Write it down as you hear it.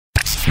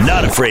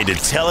Not afraid to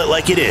tell it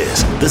like it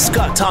is. The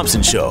Scott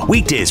Thompson Show,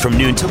 weekdays from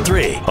noon till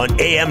 3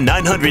 on AM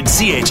 900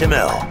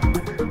 CHML.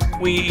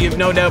 You've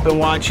no doubt been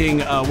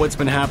watching what's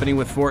been happening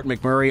with Fort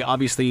McMurray.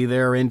 Obviously,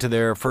 they're into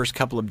their first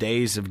couple of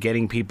days of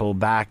getting people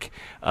back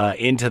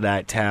into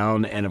that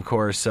town, and of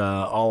course,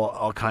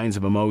 all kinds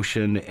of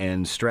emotion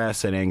and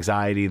stress and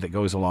anxiety that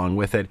goes along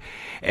with it.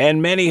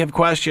 And many have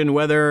questioned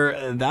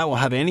whether that will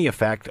have any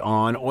effect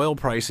on oil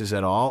prices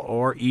at all,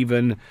 or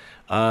even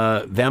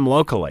them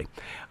locally.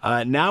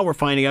 Now we're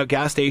finding out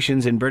gas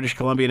stations in British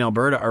Columbia and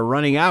Alberta are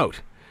running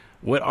out.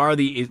 What are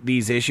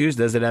these issues?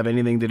 Does it have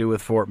anything to do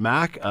with Fort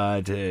Mac?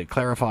 To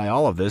clarify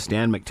all of this,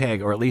 Dan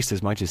McTeague, or at least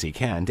as much as he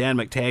can. Dan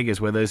McTeague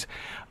is with us,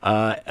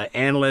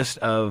 analyst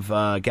of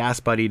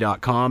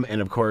GasBuddy.com,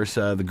 and of course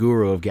the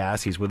guru of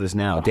gas. He's with us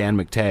now, Dan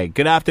McTeague.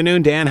 Good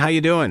afternoon, Dan. How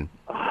you doing?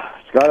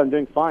 Scott, I'm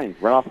doing fine.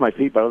 Run off my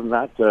feet, but other than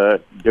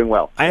that, doing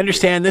well. I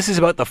understand this is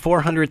about the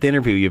 400th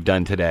interview you've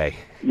done today.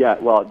 Yeah,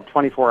 well,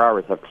 24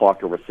 hours I've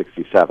clocked over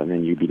 67,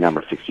 and you'd be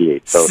number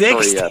 68. So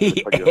 68. Sorry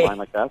to put you in line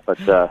like that, but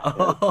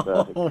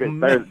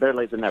it's better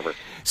late than never.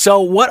 So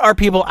what are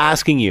people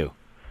asking you?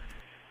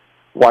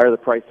 Why are the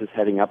prices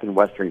heading up in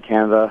Western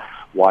Canada?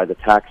 Why the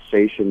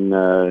taxation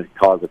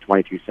caused a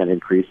 22-cent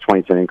increase,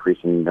 20-cent increase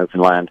in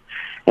Newfoundland?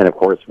 And, of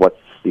course, what's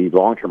the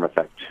long-term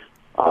effect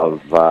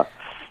of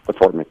the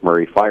Fort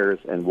McMurray fires,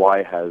 and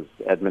why has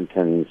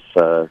Edmonton's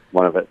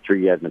one of the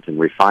three Edmonton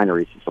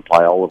refineries to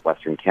supply all of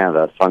Western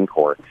Canada,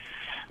 Suncor,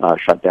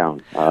 shut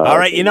down? All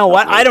right, you know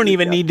what? I don't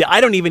even need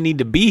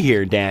to be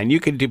here, Dan. You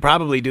could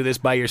probably do this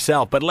by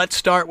yourself. But let's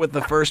start with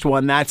the first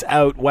one. That's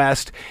out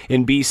west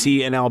in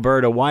BC and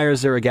Alberta. Why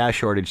is there a gas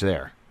shortage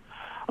there?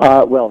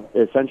 Well,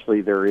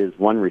 essentially, there is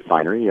one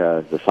refinery,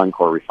 the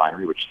Suncor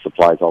refinery, which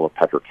supplies all of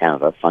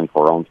Petro-Canada.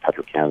 Suncor owns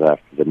Petro-Canada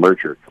after the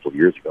merger a couple of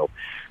years ago.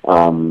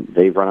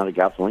 They've run out of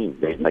gasoline.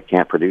 They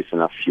can't produce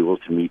enough fuel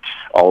to meet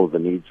all of the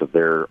needs of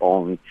their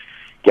own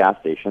gas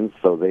stations.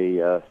 So they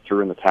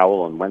threw in the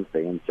towel on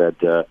Wednesday and said,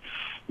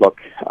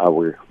 look,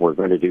 we're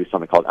going to do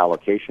something called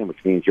allocation,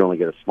 which means you only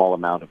get a small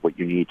amount of what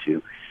you need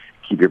to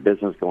keep your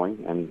business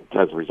going. And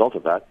as a result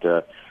of that,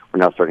 we're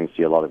now starting to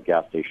see a lot of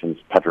gas stations,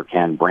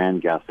 Petro-Can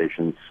brand gas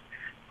stations,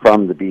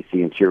 from the BC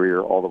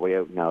interior all the way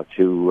out now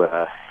to,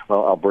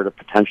 Alberta,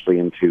 potentially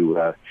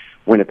into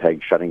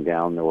Winnipeg, shutting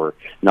down or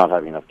not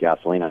having enough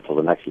gasoline until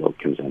the next load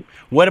comes in.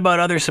 What about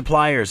other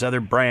suppliers, other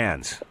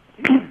brands?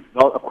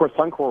 Well, of course,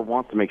 Suncor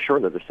wants to make sure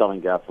that they're selling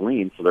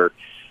gasoline, so they're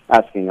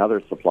asking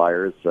other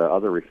suppliers,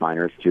 other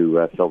refiners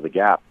to fill the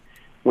gap,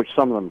 which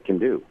some of them can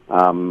do.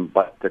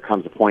 But there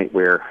comes a point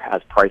where,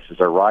 as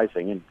prices are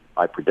rising, and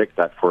I predict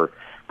that for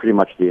pretty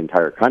much the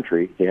entire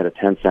country, they had a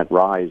 10-cent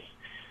rise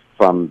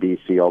from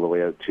BC all the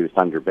way out to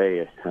Thunder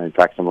Bay. In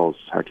fact, some of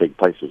those are taking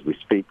place as we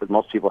speak, but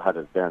most people had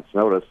advance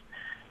notice.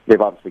 They've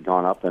obviously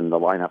gone up, and the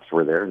lineups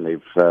were there, and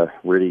they've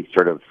really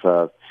sort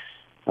of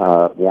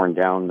worn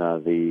down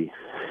the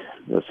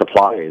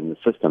supply in the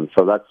system.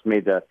 So that's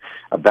made a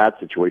bad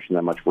situation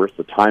that much worse.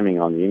 The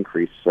timing on the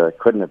increase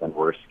couldn't have been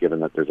worse,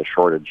 given that there's a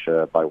shortage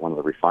by one of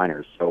the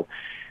refiners. So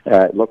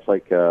it looks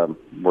like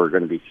we're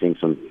going to be seeing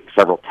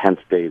several tenth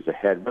days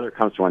ahead. Whether it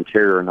comes to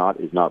Ontario or not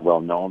is not well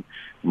known.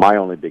 My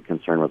only big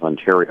concern with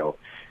Ontario,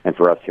 and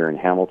for us here in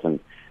Hamilton,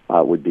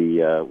 would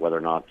be whether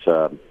or not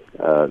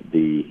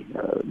the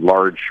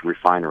large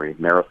refinery,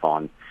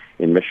 Marathon,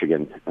 in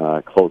Michigan,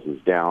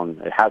 closes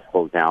down. It has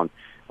closed down,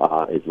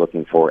 is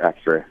looking for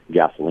extra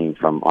gasoline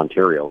from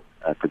Ontario,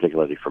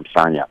 particularly from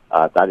Sarnia.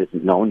 That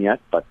isn't known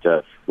yet, but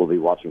we'll be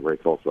watching very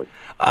closely.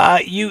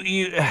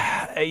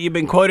 You've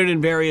been quoted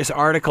in various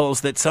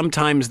articles that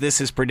sometimes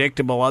this is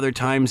predictable, other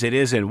times it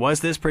isn't. Was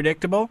this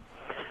predictable?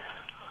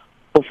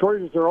 Well,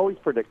 shortages are always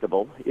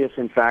predictable if,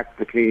 in fact,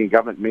 the Canadian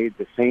government made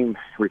the same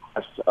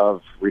requests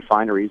of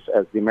refineries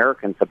as the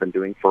Americans have been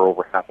doing for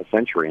over half a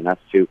century, and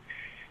that's to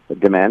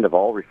demand of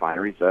all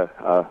refineries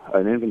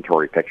an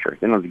inventory picture.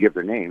 They don't have to give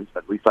their names,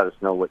 but at least let us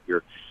know what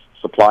your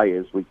supply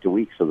is week to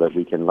week so that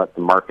we can let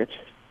the market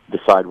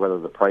decide whether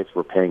the price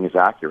we're paying is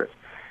accurate.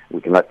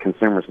 We can let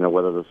consumers know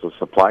whether there's a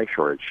supply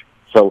shortage.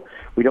 So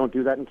we don't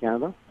do that in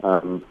Canada.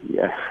 I'm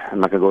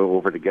not going to go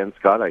over it again,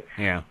 Scott.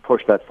 I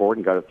pushed that forward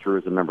and got it through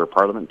as a member of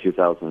Parliament in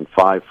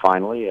 2005,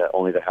 finally,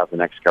 only to have the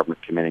next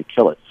government come in and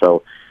kill it.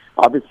 So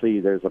obviously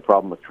there's a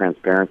problem with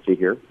transparency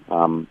here,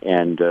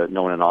 and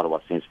no one in Ottawa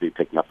seems to be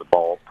picking up the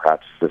ball.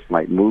 Perhaps this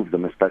might move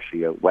them,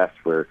 especially out west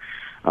where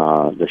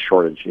the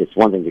shortage. It's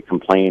one thing to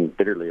complain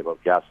bitterly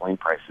about gasoline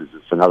prices.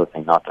 It's another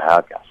thing not to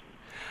have gasoline.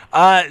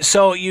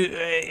 So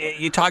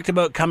you talked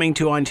about coming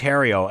to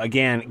Ontario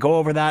again. Go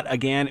over that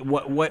again.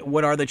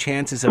 What are the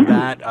chances of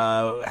that?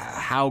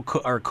 How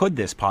could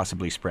this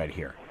possibly spread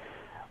here?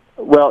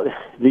 Well,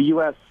 the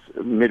U.S.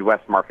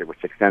 Midwest market,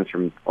 which extends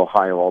from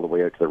Ohio all the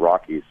way out to the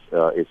Rockies,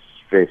 is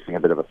facing a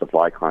bit of a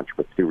supply crunch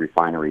with two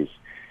refineries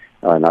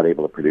not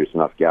able to produce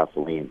enough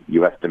gasoline.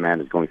 U.S.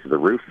 demand is going through the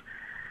roof.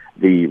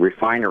 The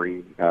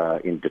refinery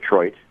in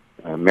Detroit,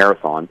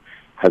 Marathon,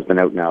 has been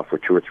out now for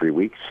 2 or 3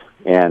 weeks.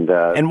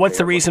 And what's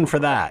the reason for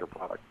that?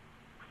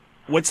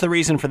 What's the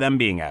reason for them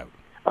being out?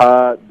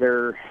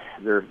 Their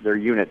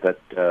unit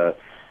that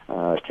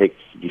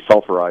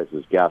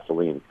sulfurizes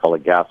gasoline. It's called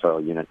a gas oil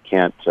unit.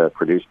 Can't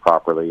produce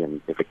properly,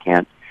 and if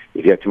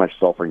you have too much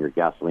sulfur in your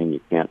gasoline,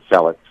 you can't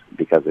sell it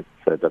because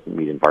it doesn't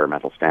meet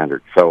environmental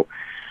standards. So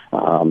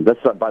this,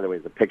 by the way,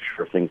 is a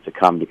picture of things to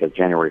come, because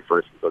January 1st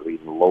is going to be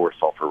even lower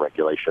sulfur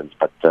regulations.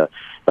 But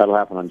that'll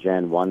happen on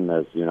Jan 1,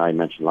 as you and I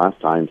mentioned last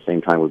time.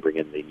 Same time we bring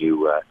in the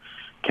new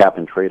cap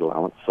and trade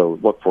allowance. So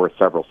look for a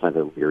several cent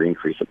a liter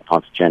increase at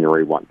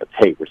January 1. But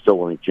hey, we're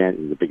still only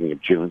in the beginning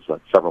of June, so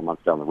that's several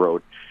months down the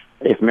road.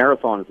 If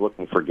Marathon is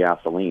looking for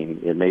gasoline,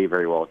 it may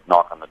very well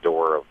knock on the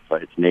door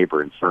of its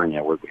neighbor in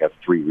Sarnia, where we have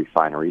 3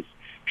 refineries,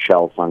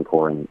 Shell,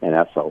 Suncor, and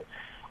Esso,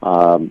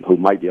 who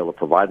might be able to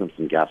provide them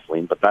some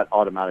gasoline, but that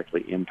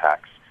automatically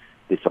impacts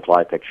the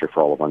supply picture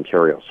for all of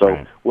Ontario.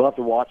 So we'll have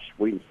to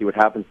wait and see what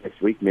happens next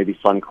week. Maybe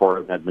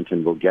Suncor in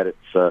Edmonton will get its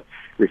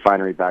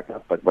refinery back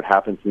up, but what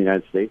happens in the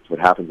United States, what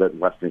happens in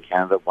Western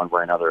Canada, one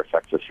way or another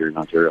affects us here in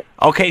Ontario.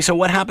 Okay, so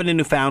what happened in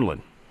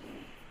Newfoundland?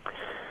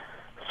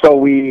 So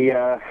we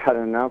had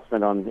an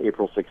announcement on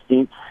April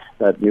 16th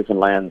that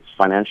Newfoundland's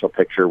financial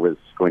picture was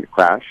going to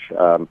crash.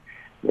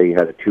 They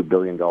had a $2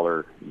 billion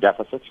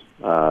deficit,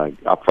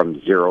 up from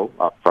zero,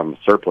 up from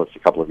surplus a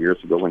couple of years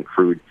ago when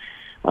crude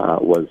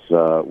was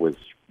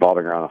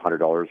bobbing around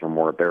 $100 or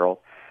more a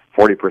barrel.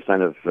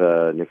 40% of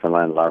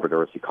Newfoundland and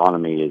Labrador's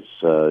economy is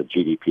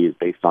GDP is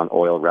based on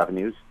oil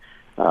revenues.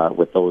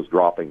 With those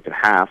dropping to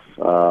half,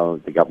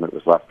 the government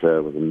was left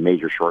with a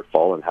major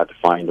shortfall and had to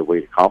find a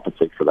way to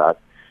compensate for that,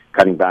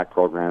 cutting back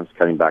programs,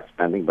 cutting back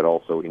spending, but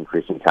also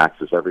increasing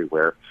taxes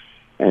everywhere.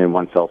 And in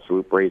one fell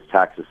swoop, raised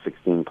taxes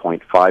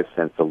 16.5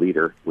 cents a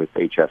liter, with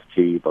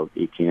HST about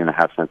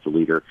 18.5 cents a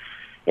liter.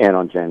 And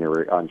on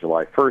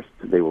July 1st,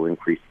 they will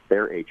increase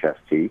their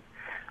HST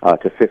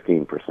to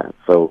 15%.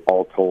 So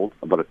all told,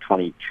 about a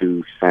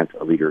 22 cent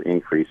a liter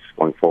increase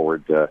going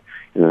forward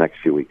in the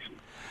next few weeks.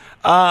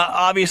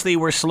 Obviously,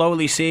 we're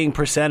slowly seeing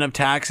percent of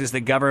taxes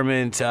the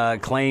government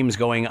claims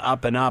going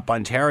up and up.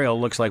 Ontario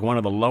looks like one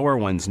of the lower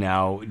ones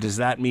now. Does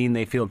that mean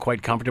they feel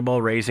quite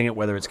comfortable raising it,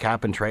 whether it's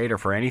cap and trade or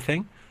for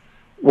anything?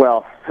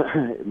 Well,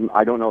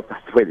 I don't know if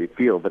that's the way they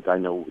feel, but I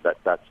know that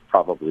that's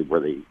probably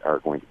where they are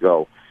going to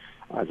go.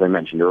 As I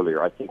mentioned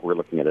earlier, I think we're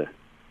looking at a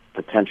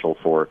potential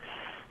for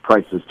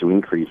prices to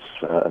increase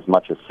as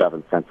much as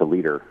 7 cents a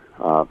liter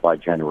by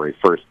January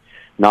 1st.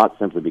 Not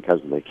simply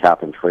because of the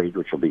cap and trade,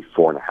 which will be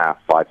 4.5,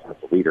 5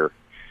 cents a liter,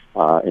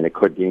 and it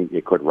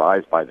could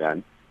rise by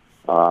then,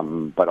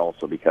 but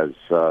also because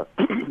the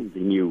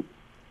new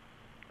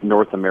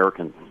North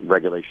American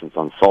regulations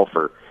on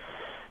sulfur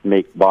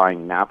make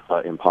buying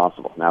naphtha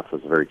impossible. Naphtha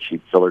is a very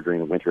cheap filler during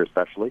the winter,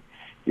 especially.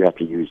 You have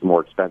to use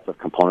more expensive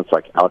components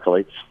like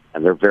alkylates,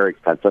 and they're very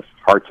expensive,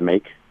 hard to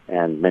make,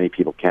 and many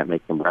people can't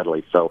make them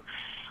readily. So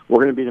we're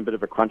going to be in a bit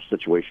of a crunch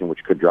situation,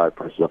 which could drive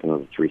prices up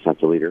another 3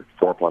 cents a liter.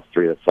 4 plus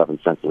 3, that's 7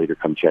 cents a liter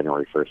come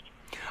January 1st.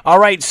 All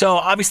right, so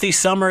obviously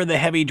summer, the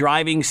heavy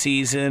driving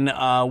season.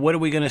 What are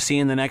we going to see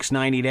in the next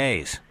 90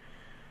 days?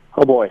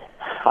 Oh, boy.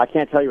 I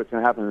can't tell you what's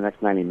going to happen in the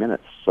next 90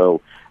 minutes.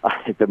 So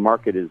the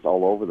market is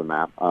all over the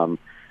map.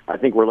 I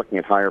think we're looking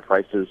at higher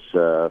prices.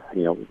 If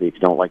you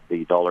don't like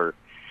the $8.9,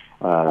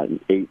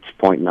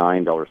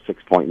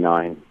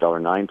 $6.9,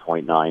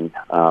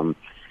 $9.9,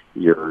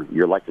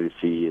 you're likely to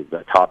see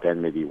the top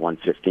end maybe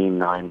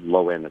 $1.15.9,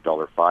 low end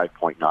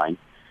 $5.9.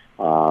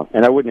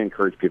 And I wouldn't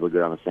encourage people to go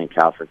down to St.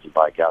 Catharines and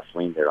buy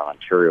gasoline there on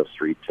Ontario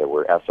Street,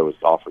 where Esso is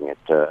offering it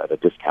at a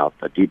discount,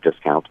 a deep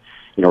discount,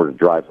 in order to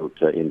drive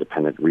out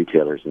independent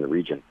retailers in the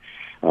region.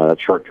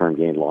 Short-term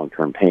gain,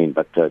 long-term pain.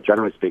 But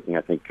generally speaking,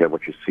 I think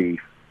what you see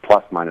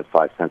plus minus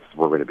 5 cents is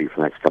where we're going to be for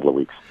the next couple of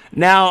weeks.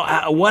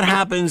 Now, what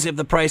happens if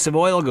the price of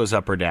oil goes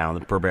up or down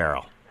per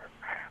barrel?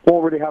 Well,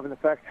 already have an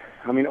effect.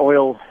 I mean,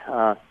 oil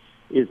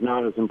is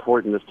not as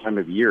important this time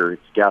of year.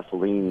 It's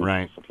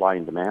gasoline supply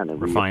and demand,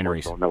 and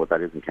refineries. We don't know what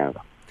that is in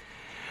Canada.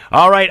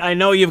 All right, I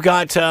know you've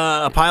got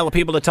a pile of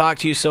people to talk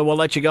to, so we'll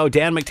let you go.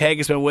 Dan McTeague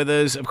has been with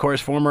us, of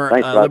course, former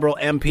Liberal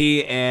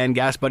MP and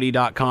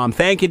GasBuddy.com.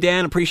 Thank you,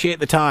 Dan. Appreciate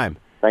the time.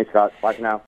 Thanks, Scott. Bye for now.